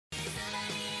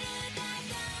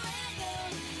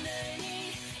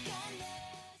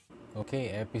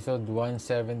Okay, episode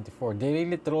 174. They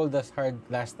really trolled us hard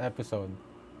last episode.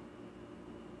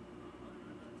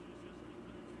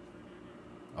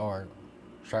 Or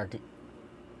shark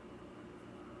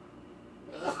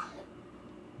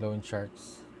loan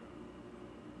sharks.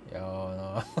 Yo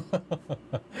no.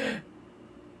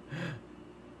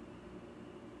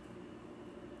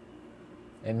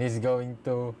 And he's going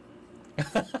to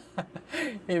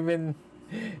even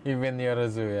even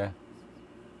Yorozuya.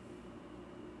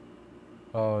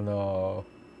 Oh no.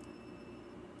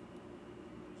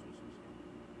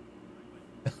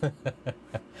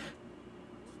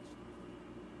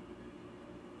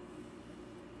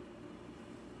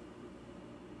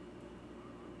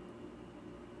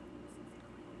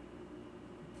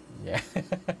 Yeah.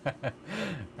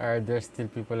 Are there still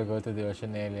people who go to the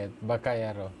Ocean Elliot?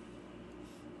 Bakayaro.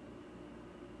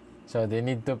 So they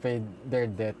need to pay their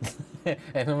debt.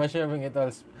 And I'm assuming it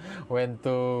all went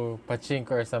to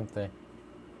pachinko or something.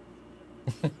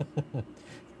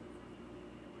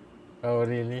 Oh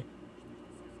really?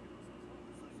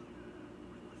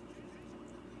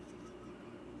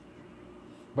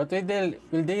 But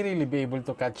will they really be able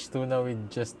to catch tuna with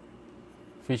just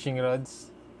fishing rods?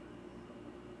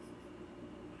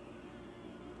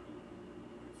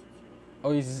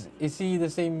 Oh, is he the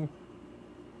same?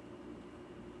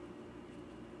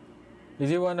 Is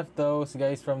he one of those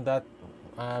guys from that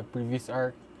previous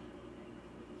arc?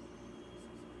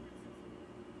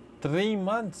 3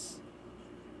 months.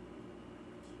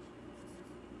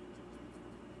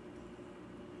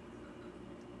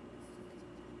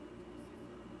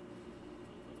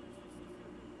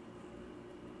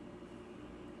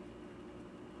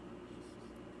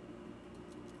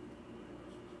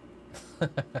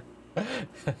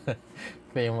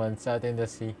 Payments out in the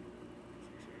sea.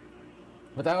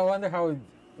 But I wonder how.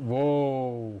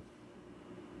 Whoa.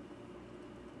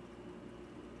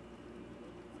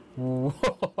 Whoa.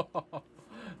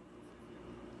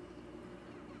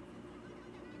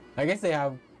 I guess they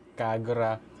have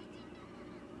Kagura.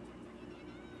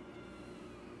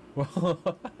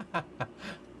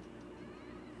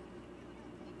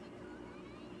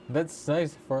 That's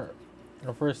nice for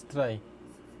a first try.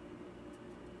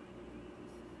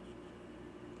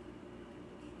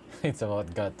 It's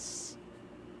about guts.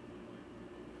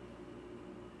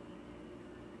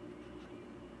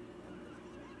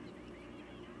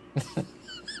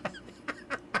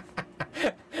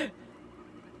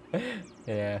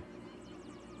 Yeah.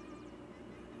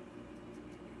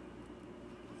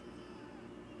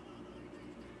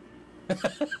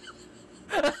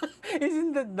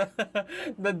 Isn't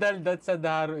that the dal that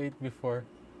Sadaharu ate before?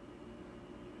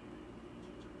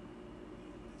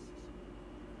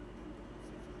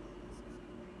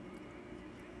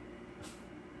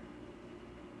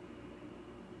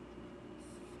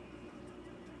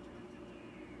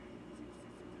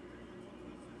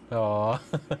 Oh.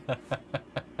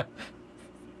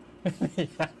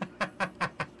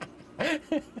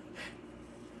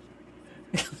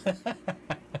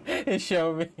 He's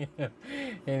showing him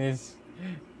in his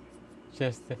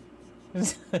chest.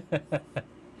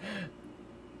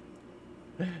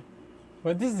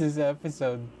 What is this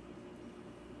episode?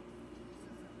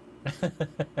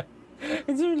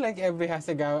 It seems like every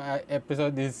Hasegawa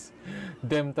episode is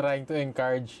them trying to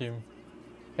encourage him,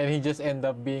 and he just end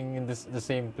up being in the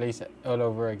same place all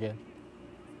over again.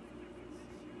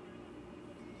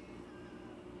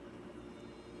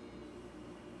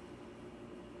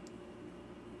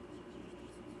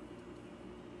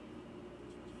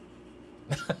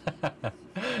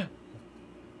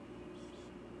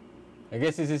 I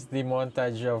guess this is the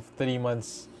montage of 3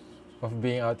 months of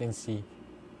being out in sea.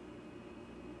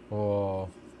 Oh,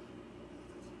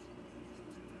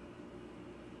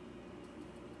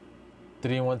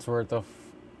 3 months worth of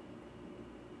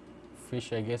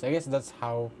fish. I guess that's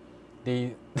how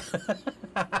they.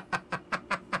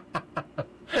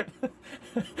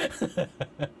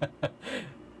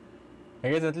 I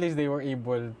guess at least they were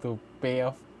able to pay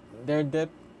off their debt.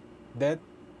 Debt.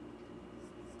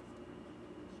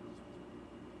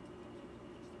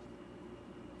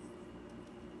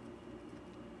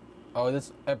 Oh,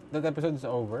 that episode is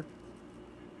over.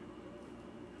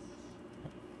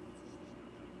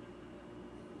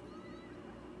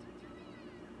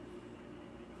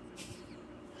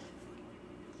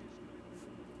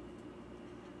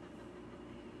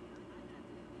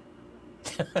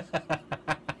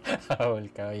 Howl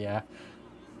cow, yeah.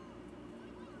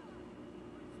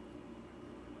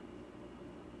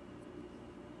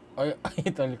 Oh, I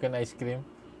eat all you can ice cream.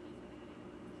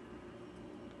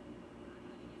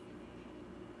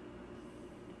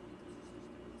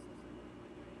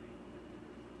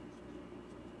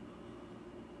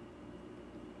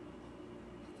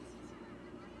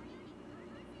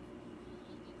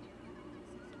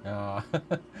 Uh,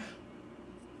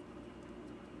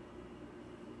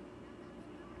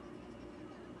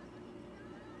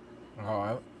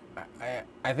 oh,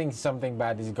 I think something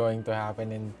bad is going to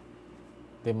happen and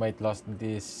they might lost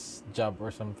this job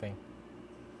or something.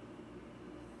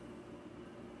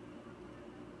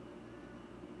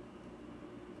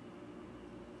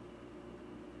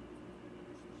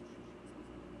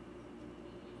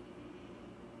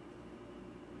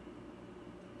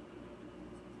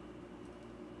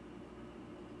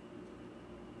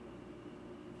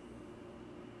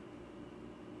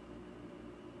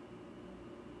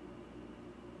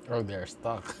 Oh, they're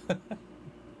stuck.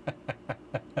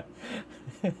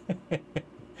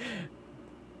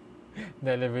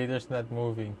 The elevator's not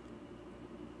moving.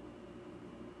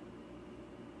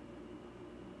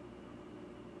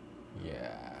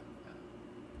 Yeah.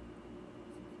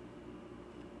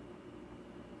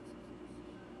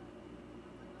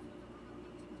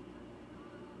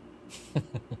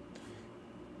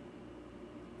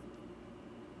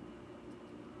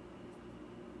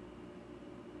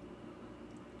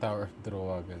 Tower of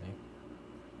Druaga.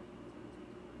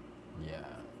 Yeah.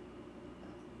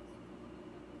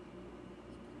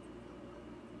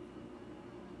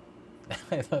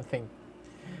 I don't think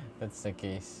that's the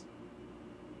case.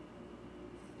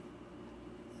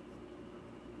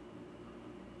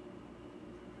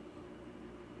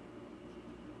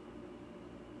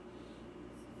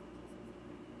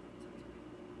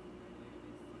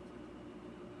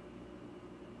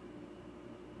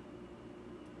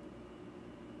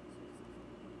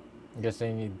 Guess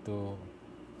I need to.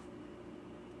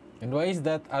 And why is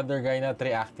that other guy not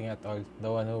reacting at all?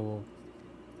 The one who.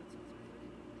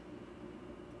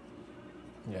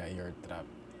 Yeah, you're trapped.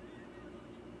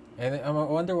 And I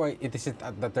wonder why it isn't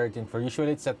at the 13th floor.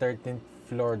 Usually it's the 13th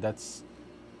floor that's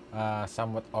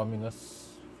somewhat ominous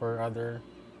for other.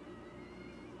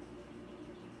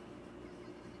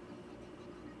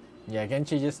 Yeah, can't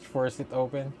she just force it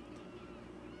open?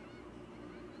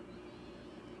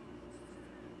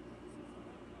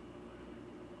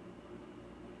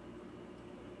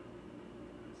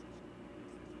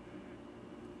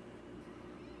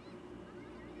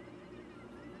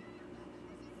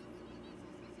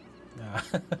 Yeah.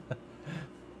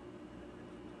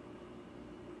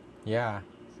 Yeah.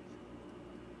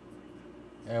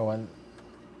 Ewan.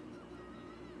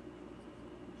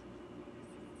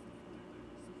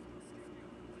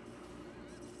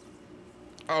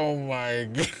 Oh my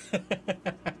god.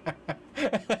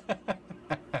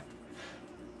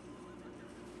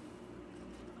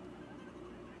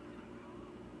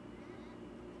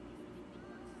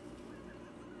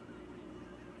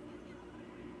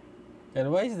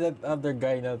 And why is that other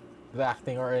guy not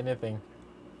reacting or anything?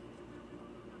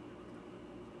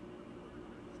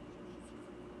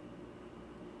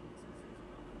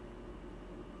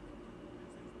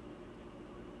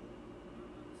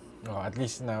 Oh, at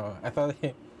least now. I thought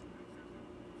he.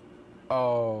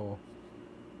 Oh.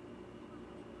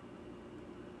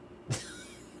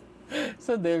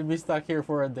 So they'll be stuck here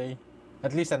for a day.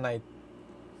 At least a night.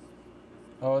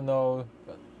 Oh no.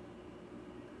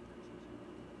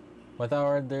 What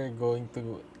are they going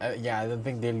to. Yeah, I don't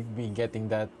think they'll be getting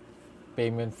that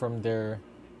payment from their.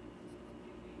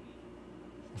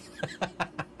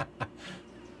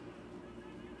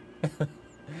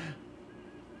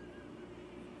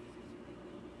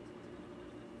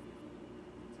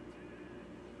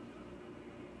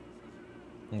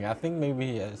 Yeah, I think maybe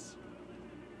he is.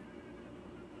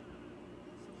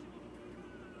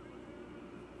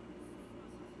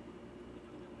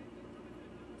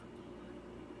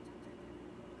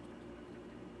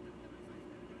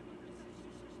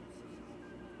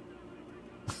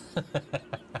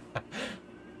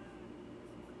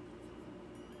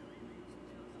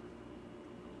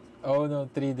 Oh no,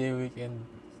 3-day weekend.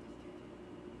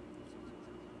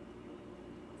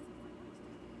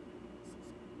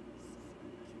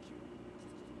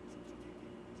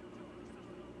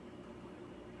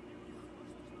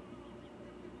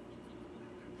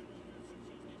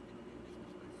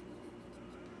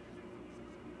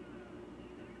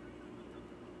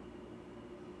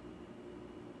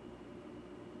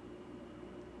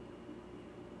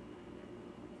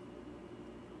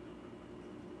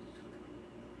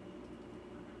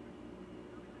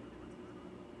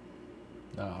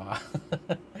 Ah.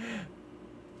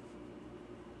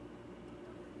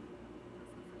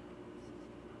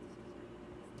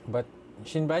 But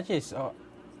Shinbachi is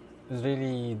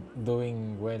really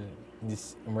doing well in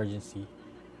this emergency.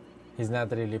 He's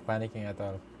not really panicking at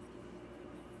all.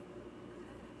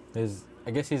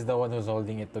 I guess he's the one who's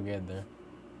holding it together.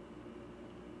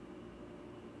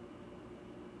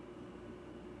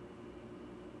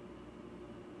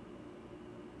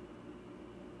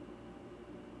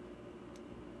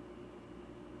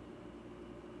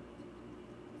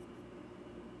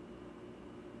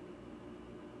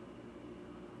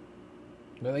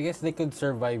 But I guess they could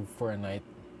survive for a night.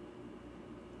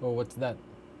 Oh, what's that?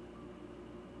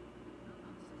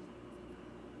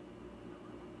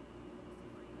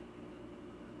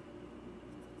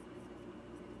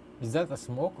 Is that a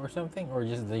smoke or something? Or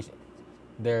just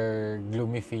their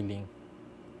gloomy feeling?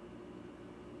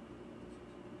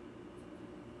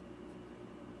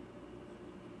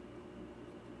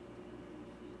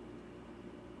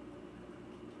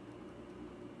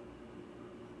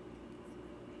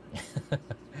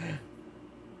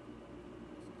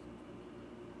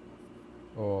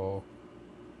 Oh.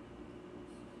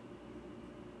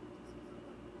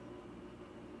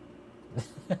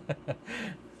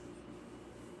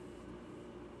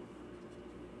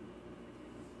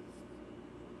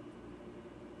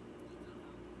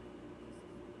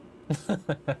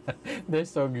 They're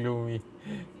so gloomy.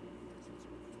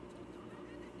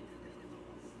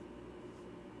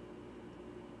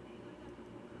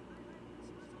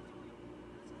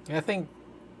 I think,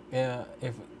 yeah,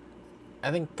 if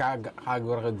I think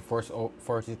Kagura could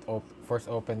force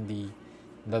open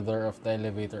the door of the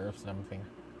elevator or something.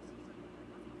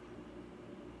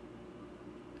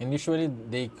 And usually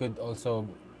they could also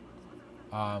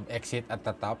exit at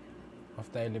the top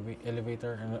of the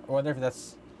elevator. And I wonder if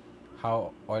that's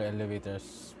how all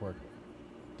elevators work.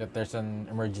 That there's an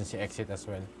emergency exit as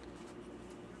well.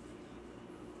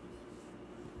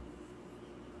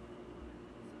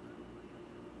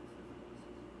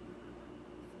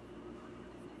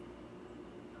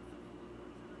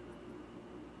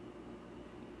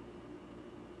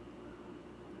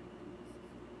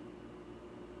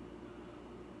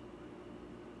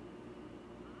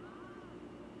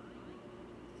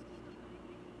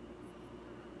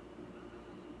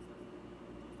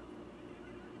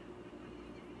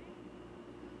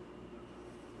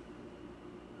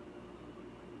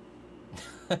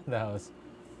 The house.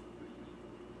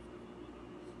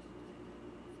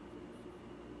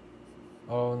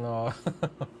 Oh no.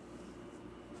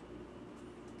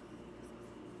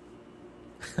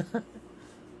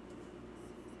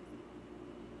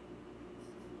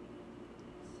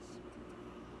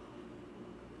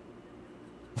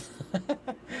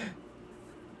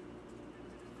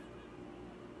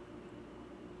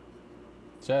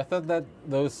 So I thought that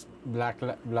those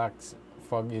blacks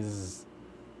fog is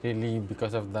really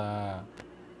because of the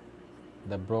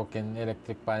broken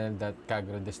electric panel that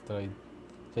Kagura destroyed.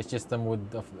 So it's just the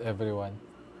mood of everyone.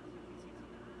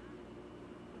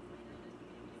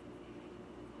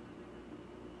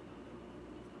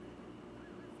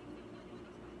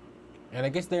 And I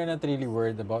guess they're not really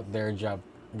worried about their job.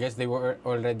 I guess they were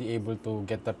already able to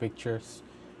get the pictures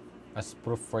as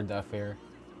proof for the affair.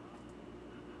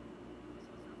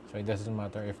 So it doesn't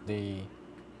matter if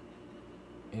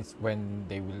it's when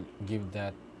they will give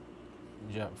that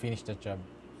job, finish the job.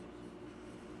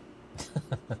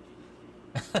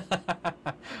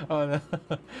 Oh no.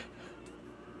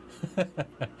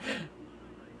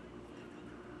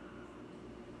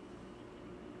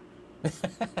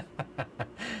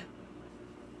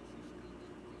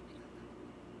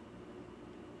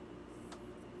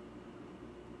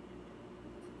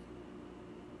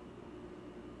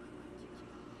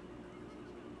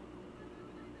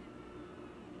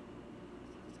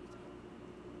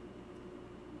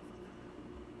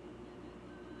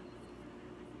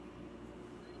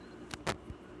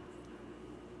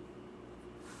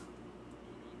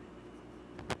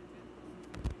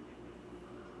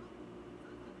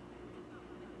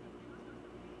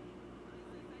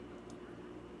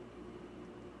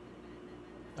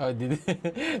 Oh, did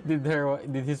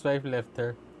did his wife left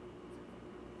her?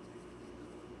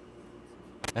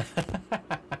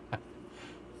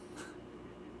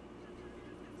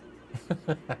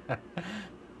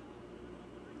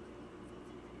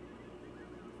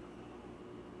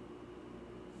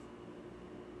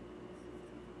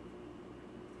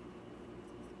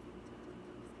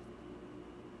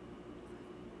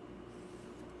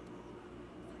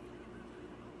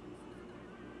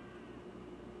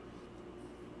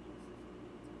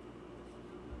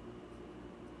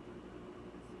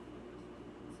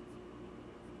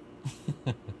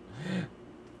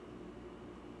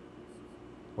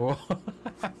 Oh.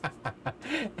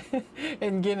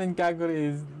 And Gin and Kagura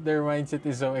is their mindset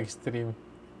is so extreme.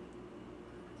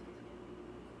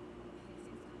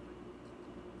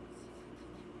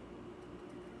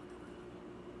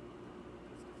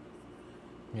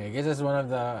 Yeah, I guess that's one of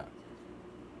the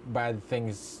bad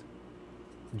things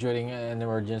during an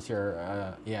emergency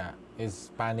or yeah,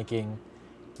 is panicking,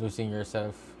 losing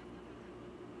yourself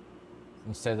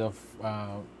instead of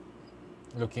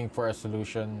looking for a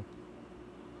solution.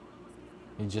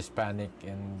 You just panic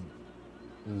and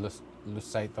lose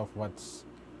sight of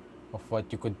what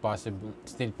you could possibly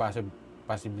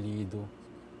do.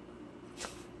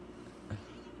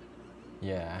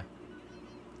 Yeah,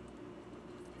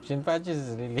 Shinpachi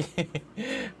is really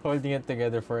holding it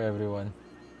together for everyone.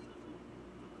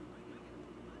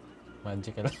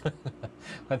 Magical.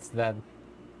 What's that?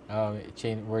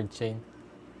 Chain word chain.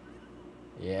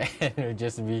 Yeah, it'll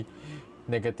just be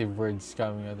negative words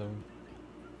coming out of.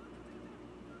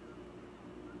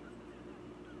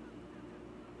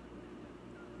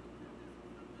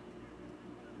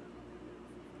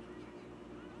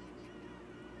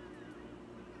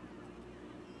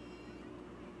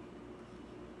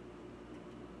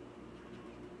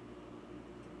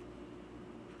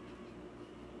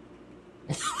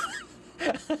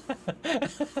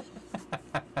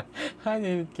 How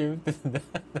did it came to that?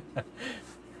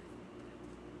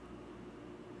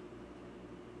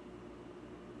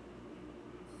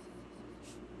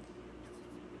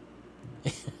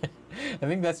 I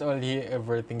think that's all he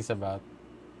ever thinks about.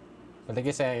 But I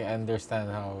guess I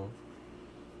understand how.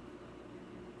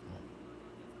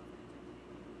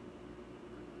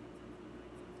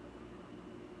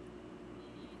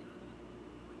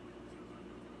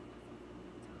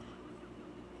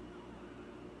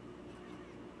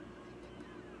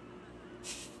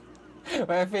 But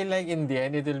I feel like in the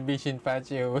end, it will be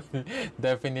Shinpachi who will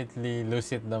definitely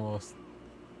lose it the most.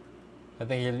 I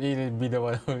think he'll be the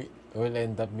one who will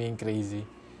end up being crazy.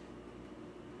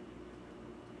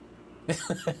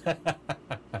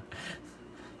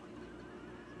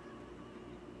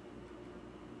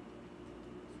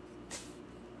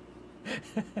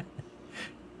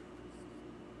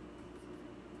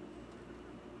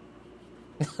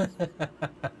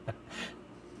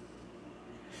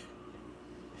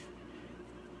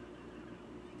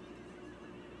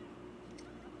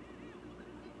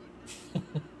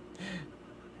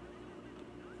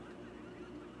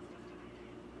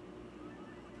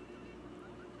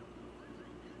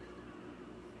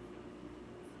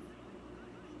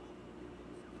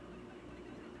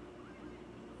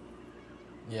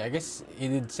 Yeah, I guess he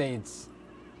did say it's,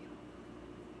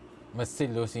 but still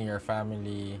losing your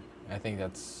family. I think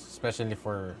that's especially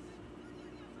for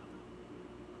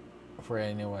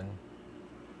anyone.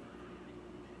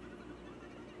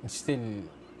 It's still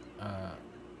uh,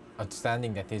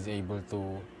 outstanding that he's able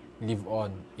to live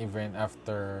on even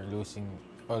after losing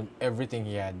all everything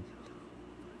he had.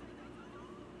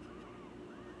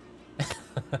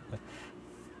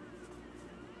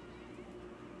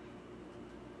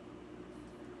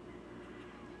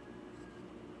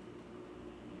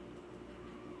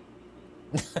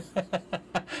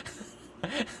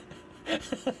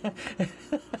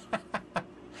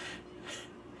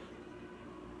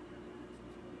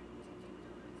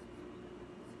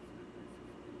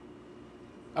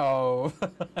 Oh.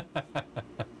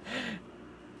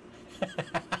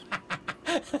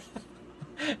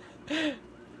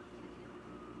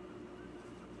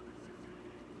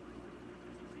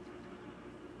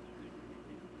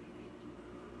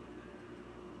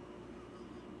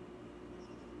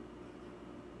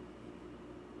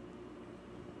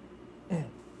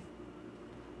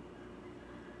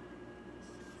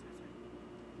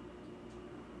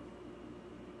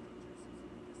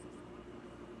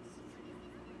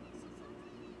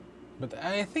 But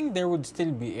I think there would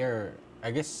still be air.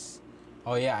 I guess.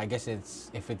 Oh yeah, I guess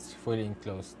it's if it's fully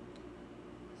enclosed.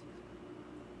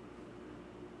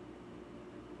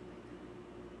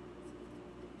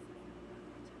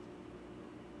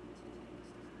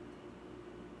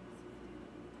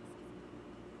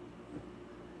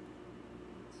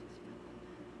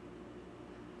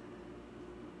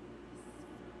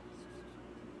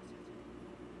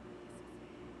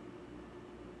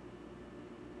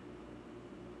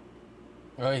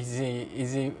 Oh,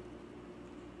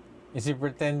 is he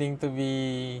pretending to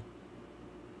be?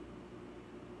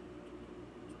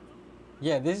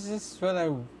 Yeah, this is what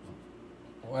I'm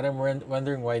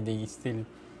wondering why they still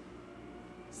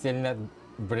not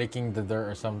breaking the door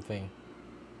or something.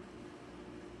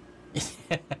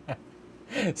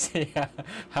 So yeah,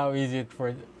 how is it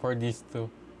for these two?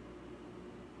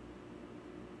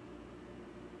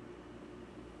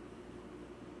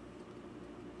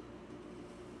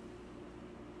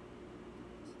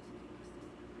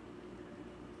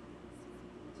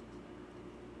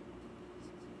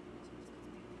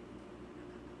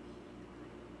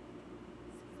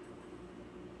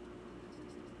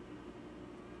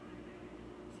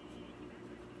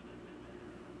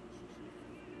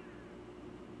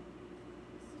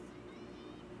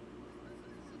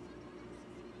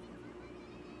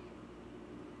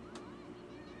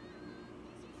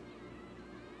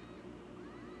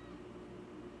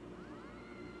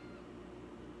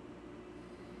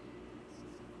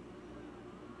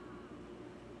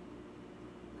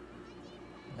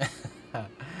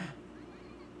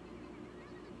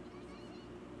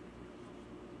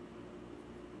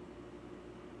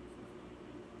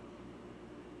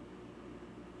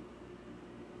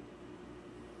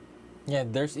 Yeah,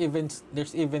 there's even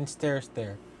stairs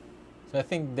there. So I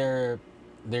think there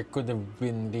could have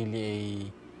been really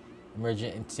a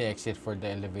emergency exit for the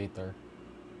elevator.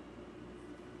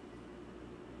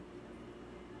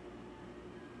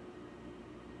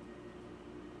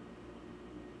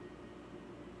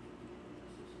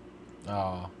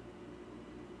 Oh.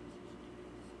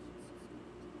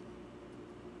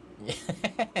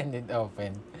 And it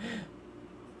opened.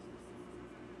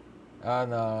 Oh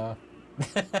no.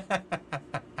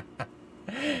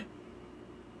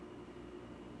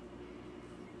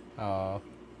 Oh.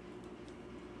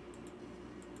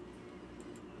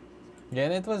 Yeah,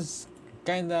 and it was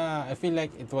kinda, I feel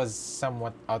like it was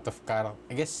somewhat out of character.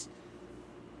 I guess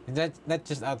not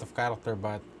just out of character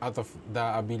but out of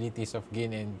the abilities of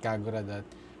Gin and Kagura, that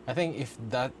I think if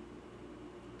that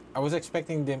I was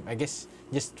expecting them, I guess,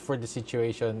 just for the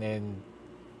situation, and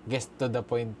guess to the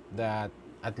point that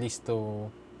at least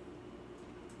to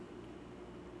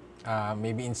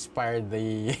maybe inspire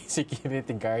the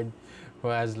security guard who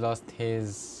has lost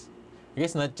his, I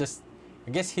guess not just,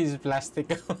 I guess his plastic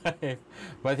wife,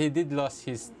 but he did lost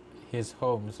his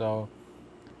home, so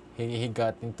he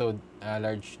got into a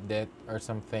large debt or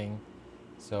something.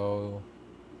 So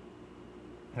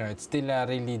it's still a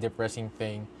really depressing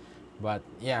thing, but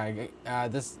yeah,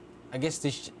 this, I guess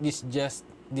this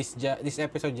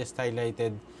episode just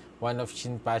highlighted one of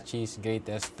Shinpachi's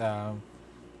greatest um,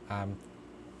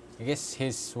 I guess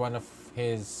his one of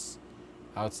his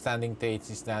outstanding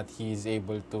traits is that he is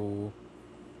able to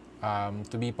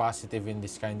be positive in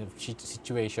this kind of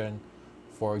situation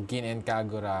for Gin and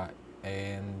Kagura.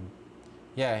 And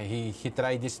yeah, he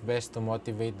tried his best to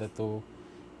motivate the two.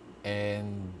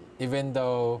 And even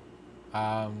though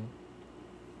um,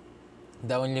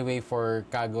 the only way for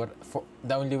Kagura,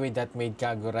 the only way that made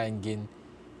Kagura and Gin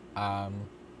um,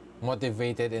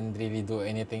 motivated and really do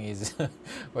anything is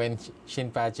when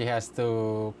Shinpachi has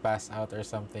to pass out or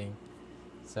something.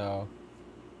 So,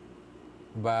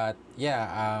 but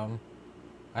yeah,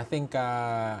 I think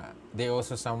they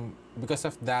also some, because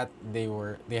of that, they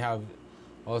have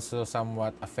also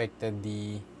somewhat affected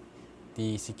the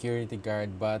security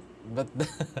guard, but but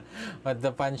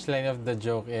the punchline of the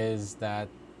joke is that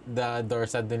the door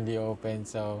suddenly opened.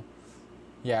 So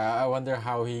yeah, I wonder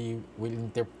how he will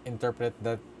interpret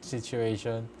that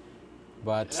situation.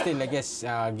 But still, I guess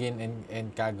Gin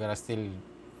and Kagura still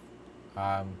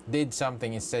did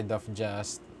something instead of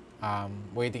just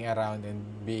waiting around and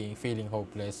being feeling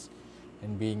hopeless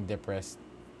and being depressed.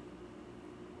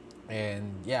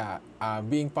 And yeah,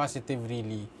 being positive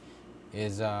really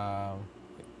is will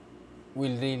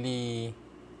really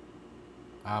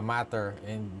matter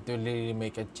and to really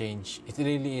make a change. It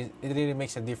really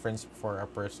makes a difference for a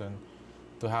person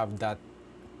to have that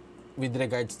with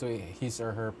regards to his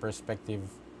or her perspective,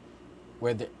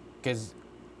 whether, because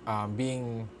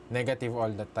being negative all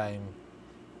the time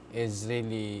is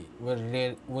really will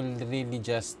really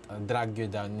just drag you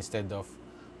down instead of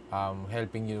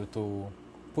helping you to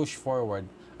push forward,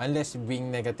 unless being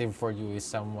negative for you is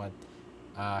somewhat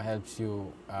helps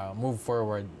you move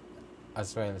forward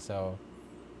as well. So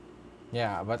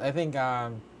yeah, but I think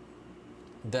the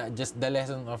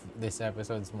lesson of this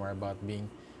episode is more about being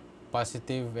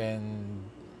positive and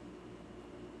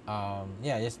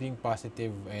yeah, just being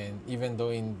positive, and even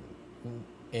though in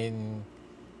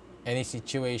any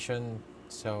situation,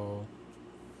 so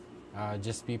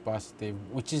just be positive,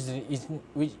 which is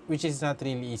not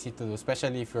really easy to do,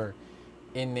 especially if you're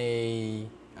in a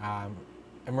um,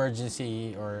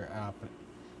 emergency or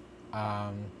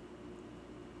um,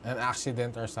 an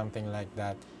accident or something like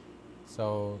that.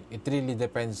 So it really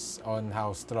depends on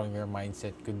how strong your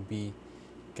mindset could be,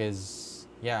 because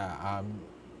yeah,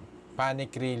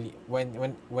 panic really,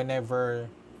 whenever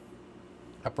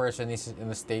a person is in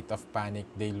a state of panic,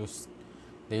 they lose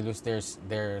their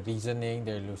reasoning,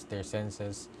 they lose their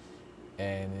senses,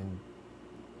 and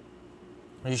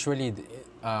usually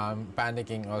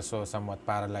panicking also somewhat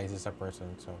paralyzes a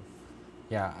person. So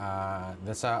yeah,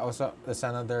 that's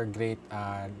another great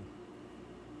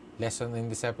lesson in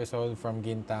this episode from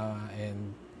Gintama.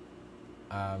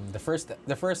 And the first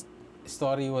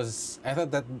story was, I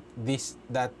thought that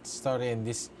that story and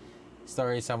this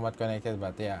story is somewhat connected,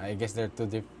 but yeah, I guess they're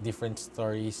two different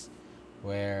stories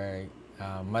where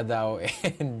Madao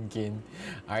and Gin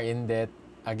are in debt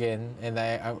again, and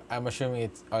I'm assuming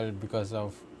it's all because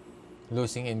of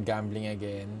losing in gambling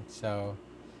again. So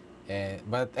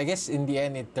but I guess in the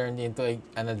end it turned into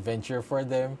an adventure for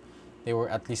them. they were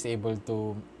at least able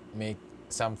to make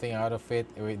something out of it.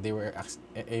 They were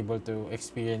able to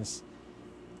experience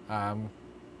um,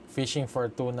 fishing for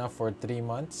tuna for 3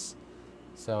 months.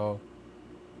 So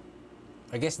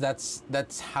I guess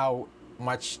that's how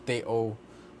much they owe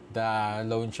the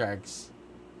loan sharks.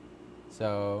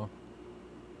 So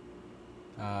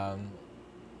um,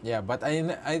 yeah, but I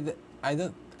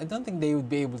don't think they would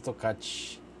be able to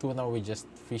catch tuna with just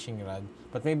fishing rod.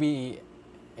 But maybe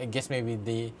I guess maybe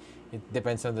they it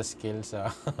depends on the skill. So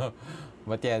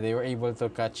but yeah, they were able to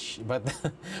catch. But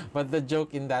but the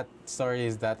joke in that story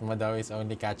is that Madao is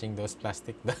only catching those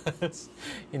plastic dust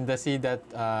in the sea. That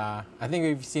I think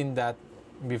we've seen that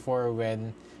before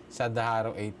when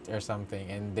Sadaharo ate or something,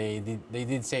 and they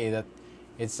did say that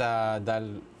it's a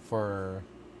dal for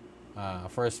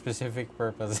specific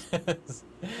purposes.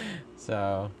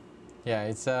 So yeah,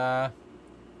 it's a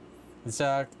it's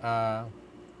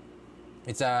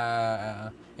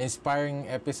a inspiring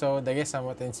episode. I guess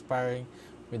somewhat inspiring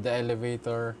with the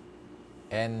elevator,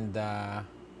 and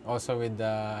also with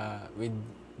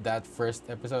that first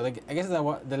episode. Like, I guess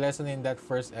the lesson in that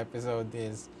first episode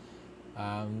is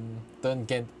don't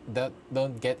get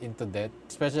into debt,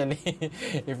 especially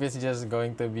if it's just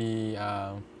going to be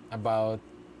about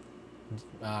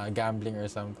gambling or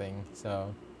something.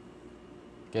 So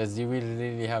because you will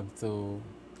really have to,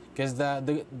 because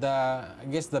the I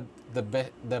guess the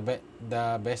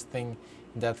best thing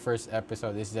in that first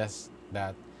episode is just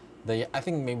that I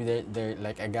think maybe they're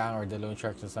like a gang or the loan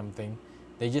sharks or something.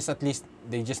 They just at least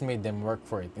they just made them work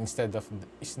for it instead of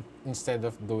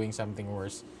doing something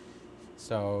worse.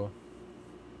 So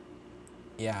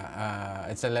yeah,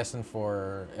 it's a lesson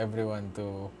for everyone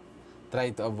to try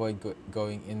to avoid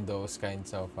going in those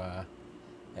kinds of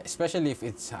especially if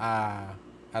it's a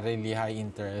really high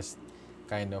interest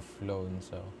kind of loan,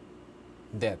 so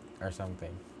debt or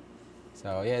something.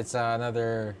 So yeah, it's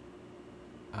another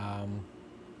um,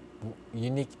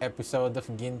 unique episode of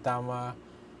Gintama,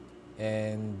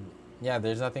 and yeah,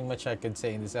 there's nothing much I could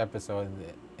say in this episode,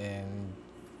 and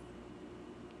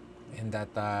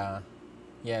that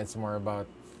yeah, it's more about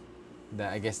the,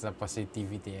 I guess, the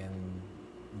positivity and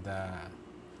the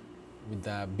with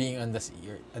the being on this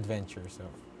adventure. So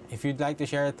if you'd like to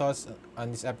share your thoughts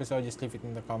on this episode, just leave it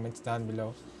in the comments down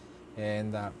below.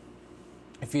 And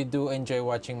if you do enjoy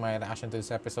watching my reaction to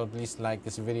this episode, please like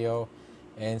this video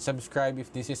and subscribe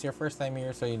if this is your first time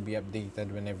here, so you'll be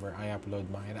updated whenever I upload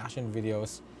my reaction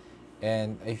videos.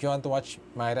 And if you want to watch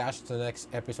my reaction to the next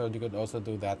episode, you could also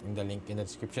do that in the link in the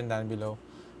description down below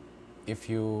if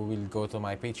you will go to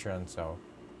my Patreon. So,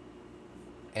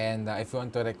 and if you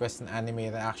want to request an anime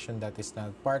reaction that is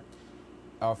not part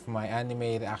of my anime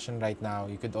reaction right now,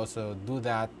 you could also do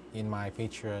that in my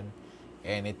Patreon,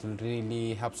 and it will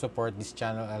really help support this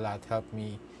channel a lot, help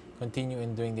me continue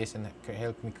in doing this, and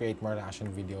help me create more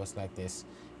reaction videos like this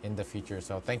in the future.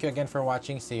 So thank you again for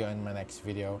watching. See you in my next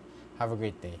video. Have a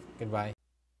great day. Goodbye.